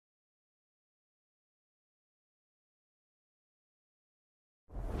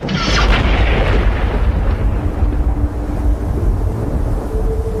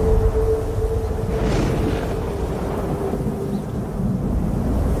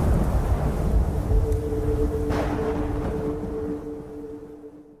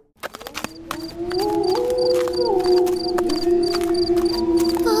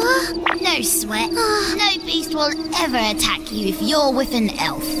attack you if you're with an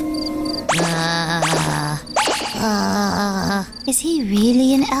elf. Is he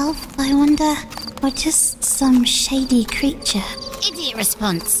really an elf, I wonder? Or just some shady creature? Idiot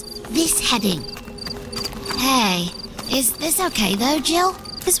response. This heading. Hey, is this okay though, Jill?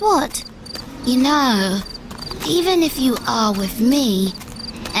 Is what? You know, even if you are with me,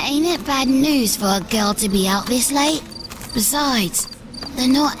 ain't it bad news for a girl to be out this late? Besides, they're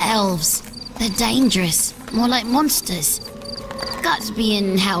not elves. They're dangerous. More like monsters. Guts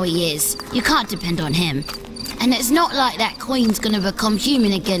being how he is, you can't depend on him. And it's not like that queen's gonna become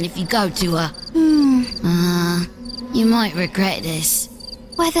human again if you go to her. You might regret this.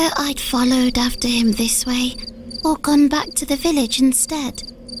 Whether I'd followed after him this way, or gone back to the village instead.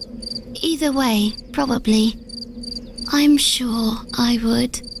 Either way, probably. I'm sure I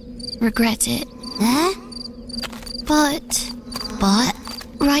would regret it. Huh? But But?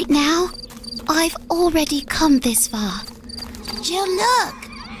 right now, I've already come this far. Jill, look!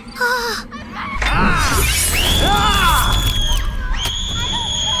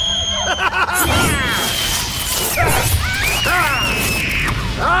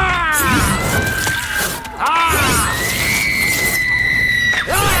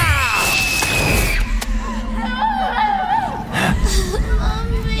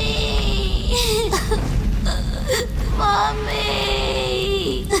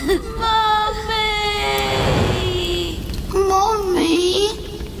 Mommy! Mommy!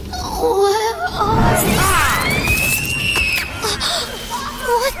 Where are you?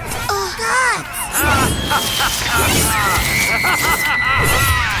 What? God!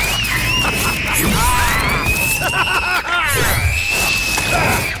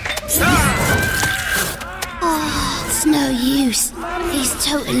 Oh, it's no use. He's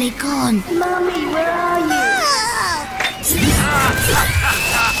totally gone. Mommy, where are you?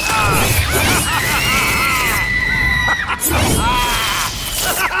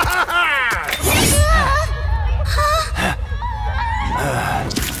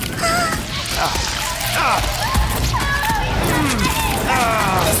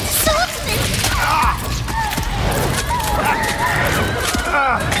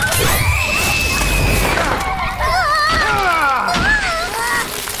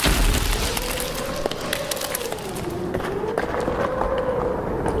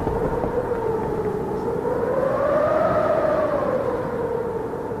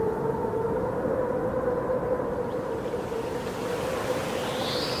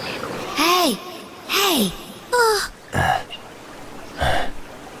 Hey! Hey!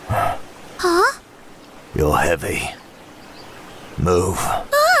 Huh? You're heavy. Move.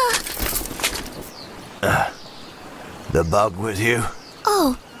 The bug with you?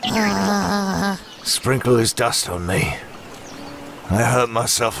 Oh, Sprinkle his dust on me. I hurt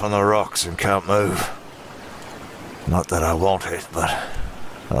myself on the rocks and can't move. Not that I want it, but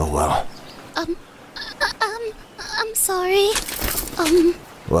oh well. I'm sorry.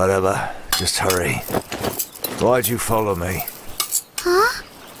 Whatever, just hurry. Why'd you follow me? Huh?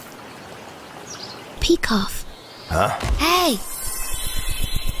 Peek off. Huh? Hey!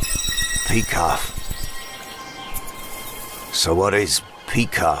 Peek off. So what is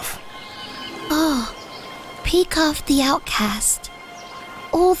peek off? Oh, Peek off the outcast.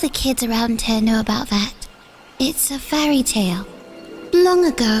 All the kids around here know about that. It's a fairy tale. Long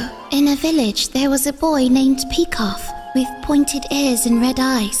ago, in a village, there was a boy named Peacock with pointed ears and red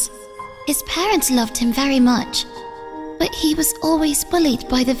eyes. His parents loved him very much, but he was always bullied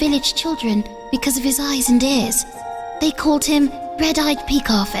by the village children because of his eyes and ears. They called him Red-Eyed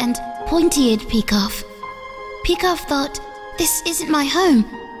Peacock and Pointy-Eared Peacock. Peacock thought, "This isn't my home.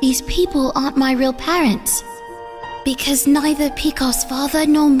 These people aren't my real parents." Because neither Peacock's father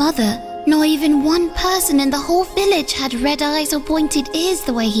nor mother, nor even one person in the whole village had red eyes or pointed ears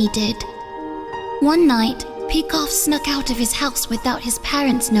the way he did. One night, Peacock snuck out of his house without his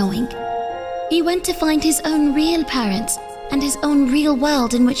parents knowing. He went to find his own real parents and his own real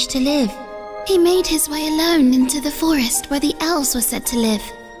world in which to live. He made his way alone into the forest where the elves were said to live,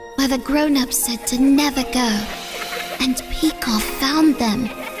 where the grown-ups said to never go. And Peacock found them.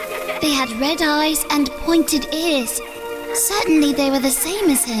 They had red eyes and pointed ears. Certainly they were the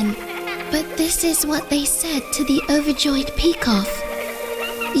same as him. But this is what they said to the overjoyed Peacock.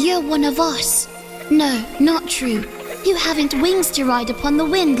 "You're one of us." "No, not true. You haven't wings to ride upon the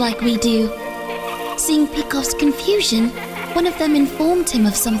wind like we do." Seeing Peacock's confusion, one of them informed him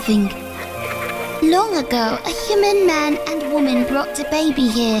of something. "Long ago, a human man and woman brought a baby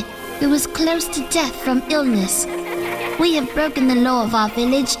here who was close to death from illness. We have broken the law of our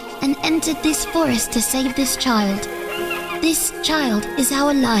village and entered this forest to save this child. This child is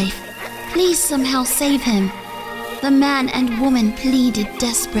our life. Please somehow save him." the man and woman pleaded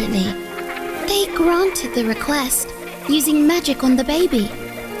desperately. They granted the request, using magic on the baby.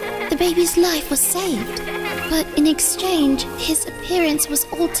 The baby's life was saved, but in exchange, his appearance was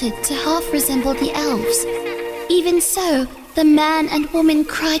altered to half resemble the elves. Even so, the man and woman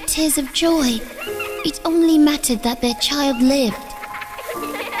cried tears of joy. It only mattered that their child lived.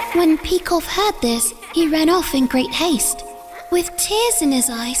 When Peacock heard this, he ran off in great haste. With tears in his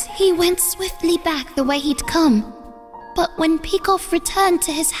eyes, he went swiftly back the way he'd come. But when Peacock returned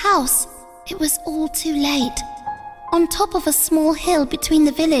to his house, it was all too late. On top of a small hill between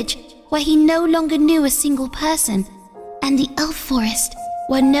the village, where he no longer knew a single person, and the elf forest,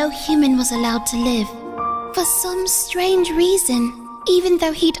 where no human was allowed to live. For some strange reason, even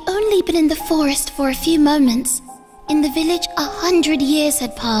though he'd only been in the forest for a few moments, in the village 100 years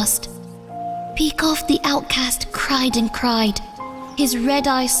had passed. Peacock the outcast cried and cried, his red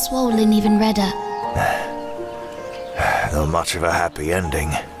eyes swollen even redder. Not much of a happy ending.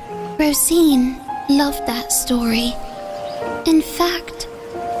 Rosine loved that story. In fact,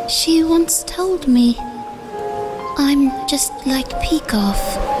 she once told me, I'm just like Peacock.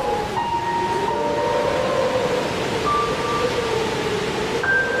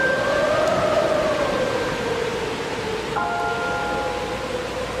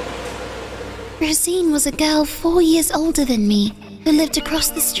 Rosine was a girl 4 years older than me who lived across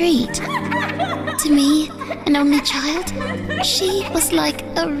the street. To me, an only child, she was like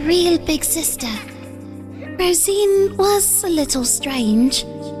a real big sister. Rosine was a little strange.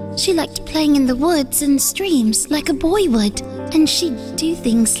 She liked playing in the woods and streams like a boy would, and she'd do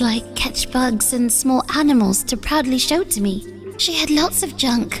things like catch bugs and small animals to proudly show to me. She had lots of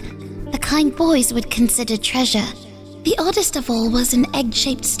junk, the kind boys would consider treasure. The oddest of all was an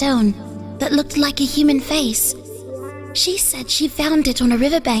egg-shaped stone that looked like a human face. She said she found it on a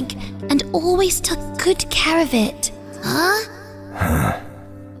riverbank and always took good care of it. Huh?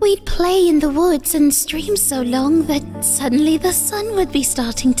 We'd play in the woods and streams so long that suddenly the sun would be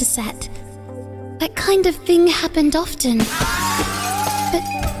starting to set. That kind of thing happened often. But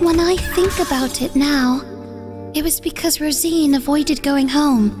when I think about it now, it was because Rosine avoided going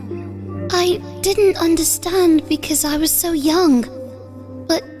home. I didn't understand because I was so young.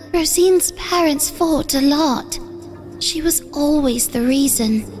 But Rosine's parents fought a lot. She was always the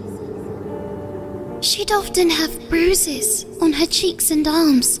reason. She'd often have bruises on her cheeks and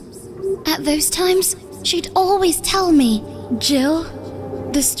arms. At those times, she'd always tell me, Jill,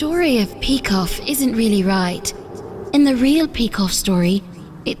 the story of Peacock isn't really right. In the real Peacock story,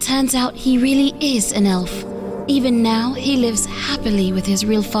 it turns out he really is an elf. Even now, he lives happily with his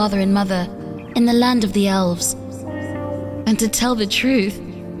real father and mother in the land of the elves. And to tell the truth,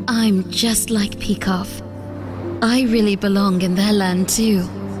 I'm just like Peacock. I really belong in their land too.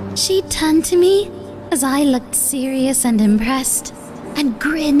 She'd turn to me as I looked serious and impressed, and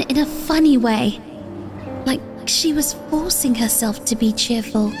grin in a funny way, like she was forcing herself to be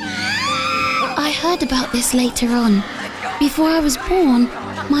cheerful. I heard about this later on. Before I was born,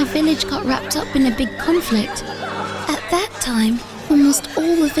 my village got wrapped up in a big conflict. At that time, almost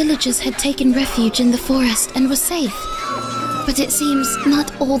all the villagers had taken refuge in the forest and were safe. But it seems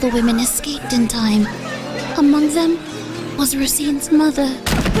not all the women escaped in time. Among them was Rosine's mother.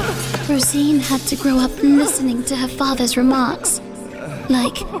 Rosine had to grow up listening to her father's remarks.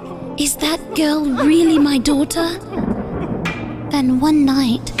 Like, is that girl really my daughter? Then one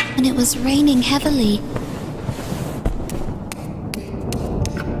night, when it was raining heavily...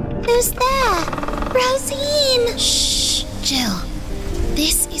 Who's there? Rosine! Shh, Jill.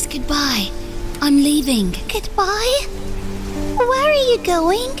 This is goodbye. I'm leaving. Goodbye? Where are you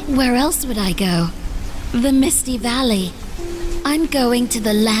going? Where else would I go? The Misty Valley. I'm going to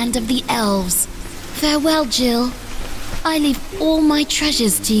the land of the elves. Farewell, Jill. I leave all my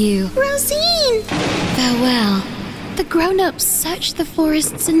treasures to you. Rosine! Farewell. The grown-ups searched the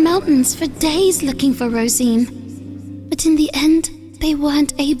forests and mountains for days looking for Rosine. But in the end, they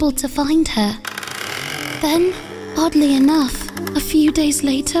weren't able to find her. Then, oddly enough, a few days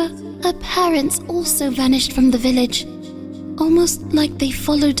later, her parents also vanished from the village. Almost like they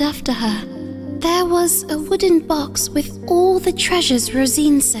followed after her. There was a wooden box with all the treasures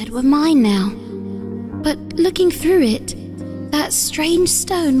Rosine said were mine now. But looking through it, that strange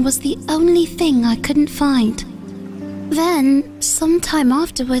stone was the only thing I couldn't find. Then, sometime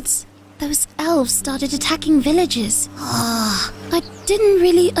afterwards, those elves started attacking villages. I didn't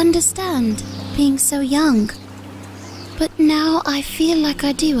really understand, being so young. But now I feel like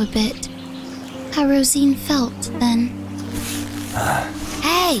I do a bit. How Rosine felt then.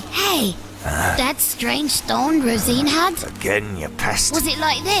 Hey! That strange stone Rosine had? Again, you pest. Was it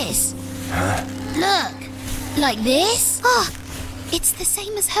like this? Huh? Look! Like this? Ah, it's the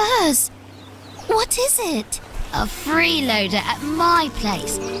same as hers. What is it? A freeloader at my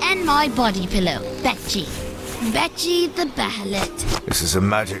place and my body pillow, Betchy. Betchy the Bahalit. This is a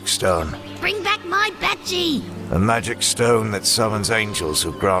magic stone. Bring back my Betchy! A magic stone that summons angels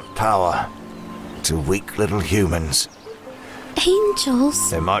who grant power to weak little humans.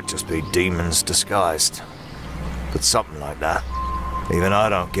 Angels? They might just be demons disguised, but something like that. Even I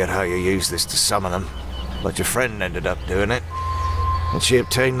don't get how you use this to summon them, but your friend ended up doing it, and she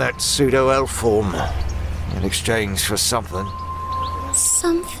obtained that pseudo-elf form in exchange for something.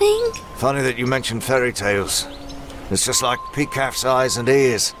 Something? Funny that you mentioned fairy tales. It's just like Peacock's eyes and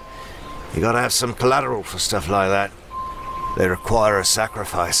ears. You gotta have some collateral for stuff like that. They require a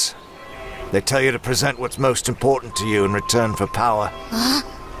sacrifice. They tell you to present what's most important to you in return for power.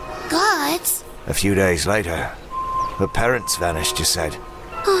 Gods? A few days later, her parents vanished, you said.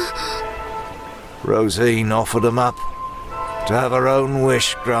 Rosine offered them up to have her own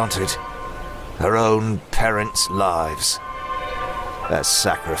wish granted. Her own parents' lives. As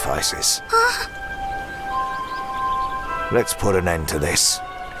sacrifices. Let's put an end to this.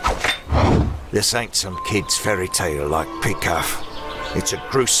 This ain't some kid's fairy tale like Peacock. It's a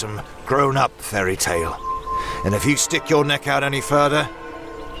gruesome, grown-up fairy tale. And if you stick your neck out any further,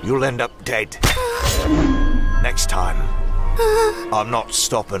 you'll end up dead. Next time, I'm not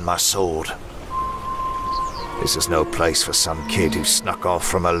stopping my sword. This is no place for some kid who snuck off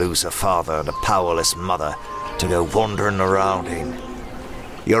from a loser father and a powerless mother to go wandering around in.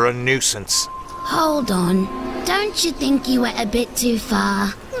 You're a nuisance. Hold on. Don't you think you went a bit too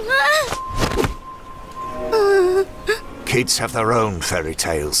far? Kids have their own fairy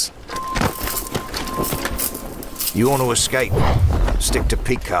tales. You want to escape? Stick to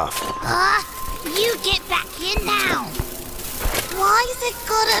Peacock. You get back here now. Why's it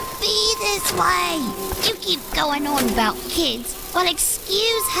gotta be this way? You keep going on about kids. Well,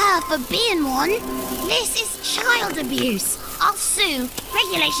 excuse her for being one. This is child abuse. I'll sue.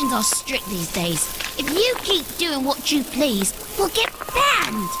 Regulations are strict these days. If you keep doing what you please, we'll get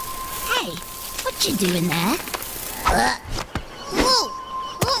banned. Hey, what you doing there? Whoa!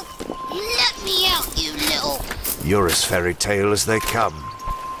 Let me out, you little... You're as fairy tale as they come.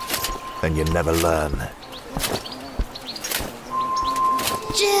 And you never learn.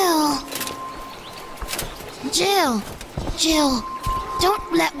 Jill,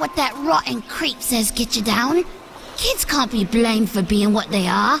 don't let what that rotten creep says get you down. Kids can't be blamed for being what they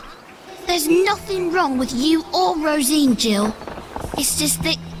are. There's nothing wrong with you or Rosine, Jill. It's just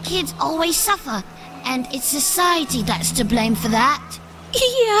that kids always suffer, and it's society that's to blame for that.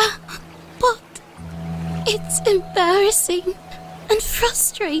 Yeah, but it's embarrassing and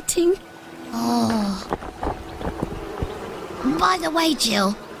frustrating. Oh. By the way,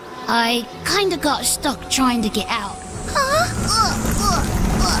 Jill, I kinda got stuck trying to get out.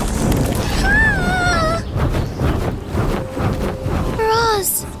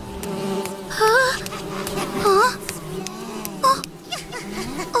 Roz. Huh? Huh? Oh.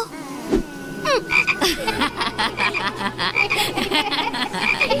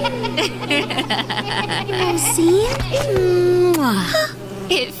 Rosine?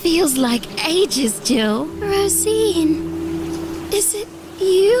 It feels like ages, Jill. Rosine. Is it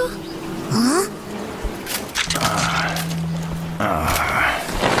you? Huh?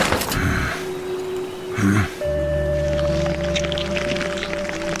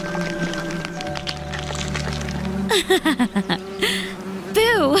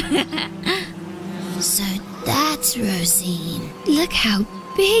 Boo! So that's Rosine. Look how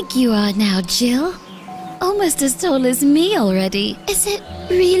big you are now, Jill. Almost as tall as me already. Is it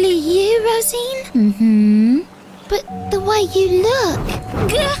really you, Rosine? Mm-hmm. But the way you look.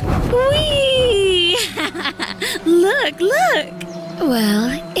 Whee! Look!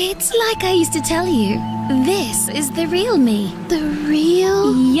 Well, it's like I used to tell you. This is the real me. The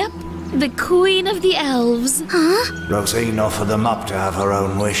real? Yep, the Queen of the Elves. Huh? Rosine offered them up to have her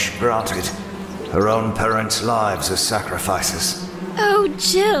own wish granted. Her own parents' lives as sacrifices. Oh,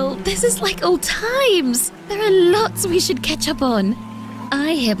 Jill, this is like old times. There are lots we should catch up on.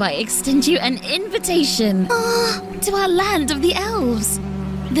 I hereby extend you an invitation to our land of the elves,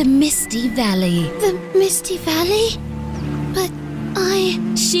 the Misty Valley. The Misty Valley? But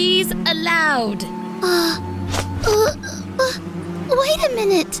She's allowed. Wait a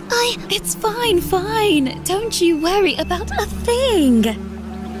minute. It's fine. Don't you worry about a thing.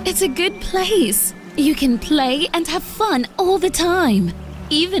 It's a good place. You can play and have fun all the time,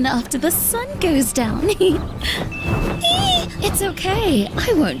 even after the sun goes down. It's okay.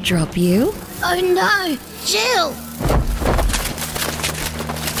 I won't drop you. Oh no! Jill!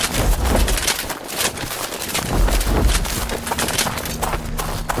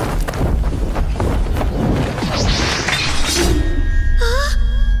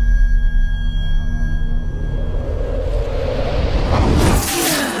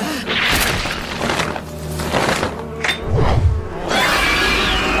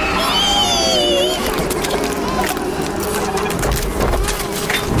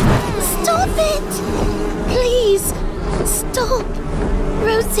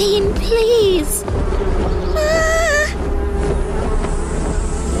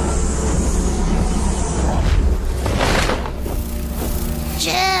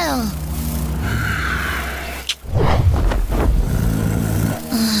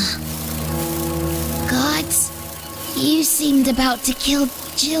 about to kill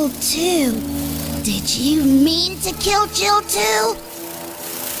Jill too. Did you mean to kill Jill too?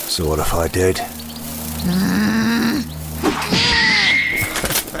 So what if I did?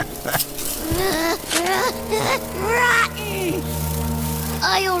 Rotten!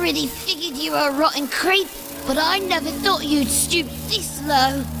 I already figured you were a rotten creep, but I never thought you'd stoop this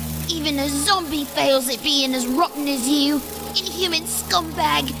low. Even a zombie fails at being as rotten as you. Inhuman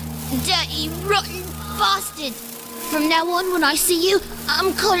scumbag. Dirty, rotten bastard. From now on, when I see you,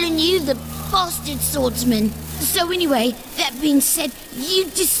 I'm calling you the bastard swordsman. So anyway, that being said, you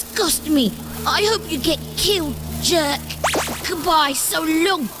disgust me. I hope you get killed, jerk. Goodbye, so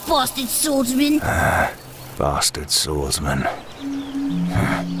long, bastard swordsman. Bastard swordsman.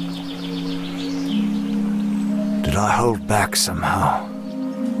 Did I hold back somehow?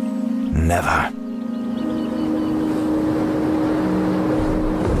 Never.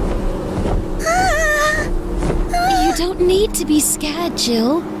 You don't need to be scared,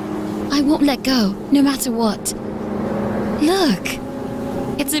 Jill. I won't let go, no matter what. Look,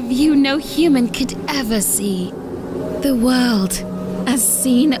 it's a view no human could ever see. The world, as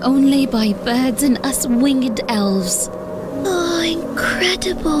seen only by birds and us winged elves. Oh,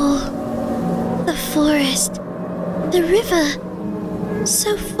 incredible. The forest, the river,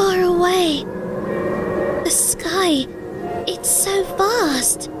 so far away. The sky, it's so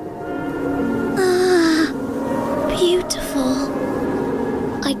vast. Ah, beautiful.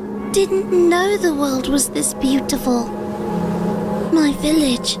 I didn't know the world was this beautiful. My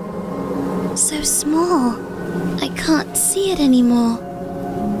village, so small. I can't see it anymore.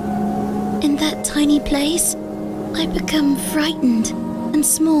 In that tiny place, I become frightened and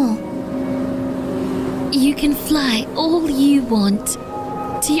small. You can fly all you want,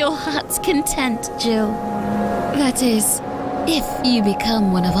 to your heart's content, Jill. That is, if you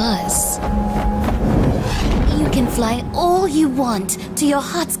become one of us. You can fly all you want to your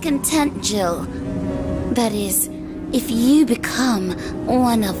heart's content, Jill. That is, if you become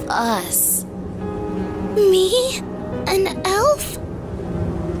one of us. Me? An elf?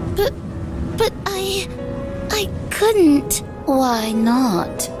 But I couldn't. Why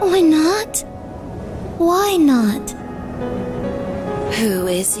not? Why not? Why not? Who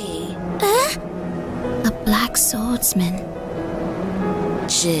is he? A black swordsman.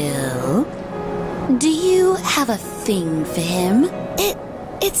 Jill? Do you have a thing for him?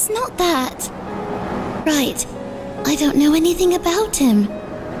 It's not that. Right. I don't know anything about him.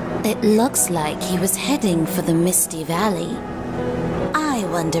 It looks like he was heading for the Misty Valley. I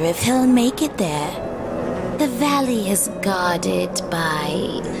wonder if he'll make it there. The valley is guarded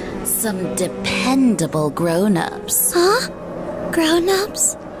by some dependable grown-ups. Huh?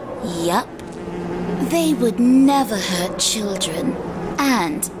 Grown-ups? Yup. They would never hurt children,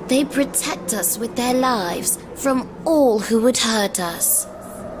 and they protect us with their lives from all who would hurt us.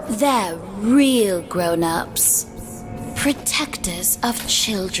 They're real grown-ups. Protectors of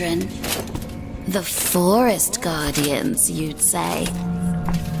children. The forest guardians, you'd say.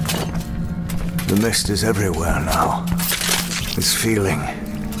 The mist is everywhere now. This feeling.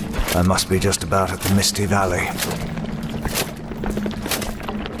 I must be just about at the Misty Valley.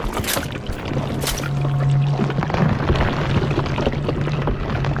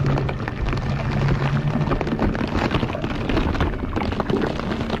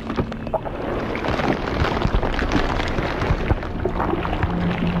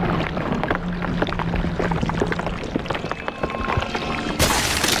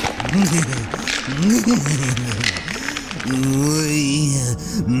 We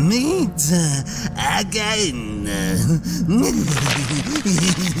meet again.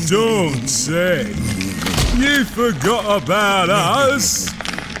 Don't say. You forgot about us.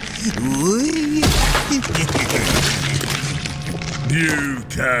 We... You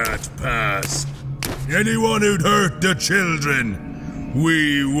can't pass. Anyone who'd hurt the children,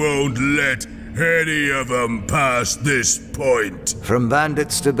 we won't let any of them pass this point. From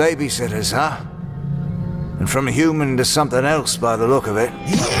bandits to babysitters, huh? And from human to something else by the look of it.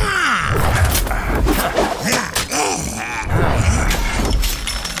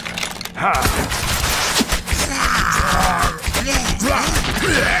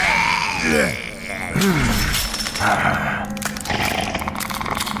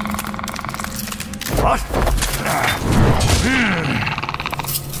 What?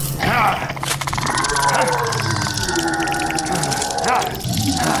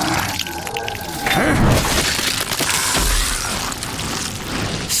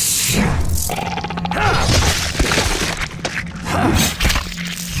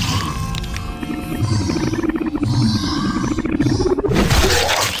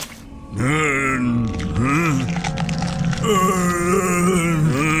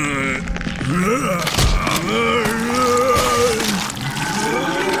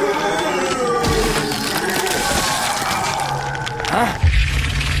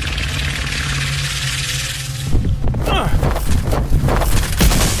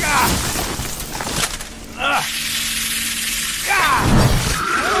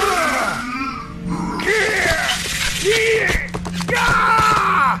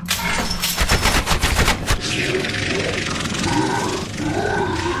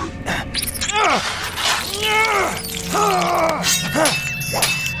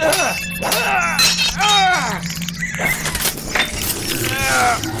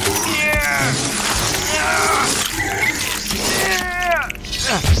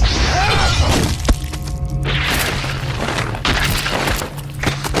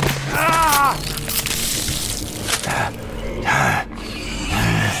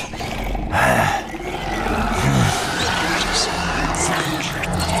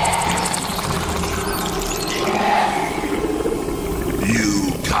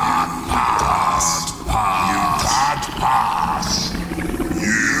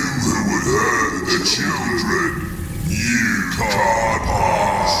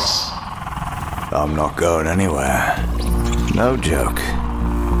 I'm not going anywhere. No joke.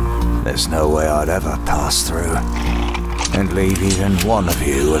 There's no way I'd ever pass through and leave even one of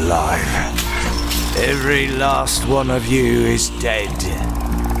you alive. Every last one of you is dead.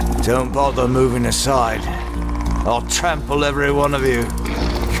 Don't bother moving aside. I'll trample every one of you.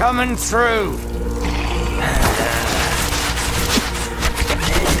 Coming through!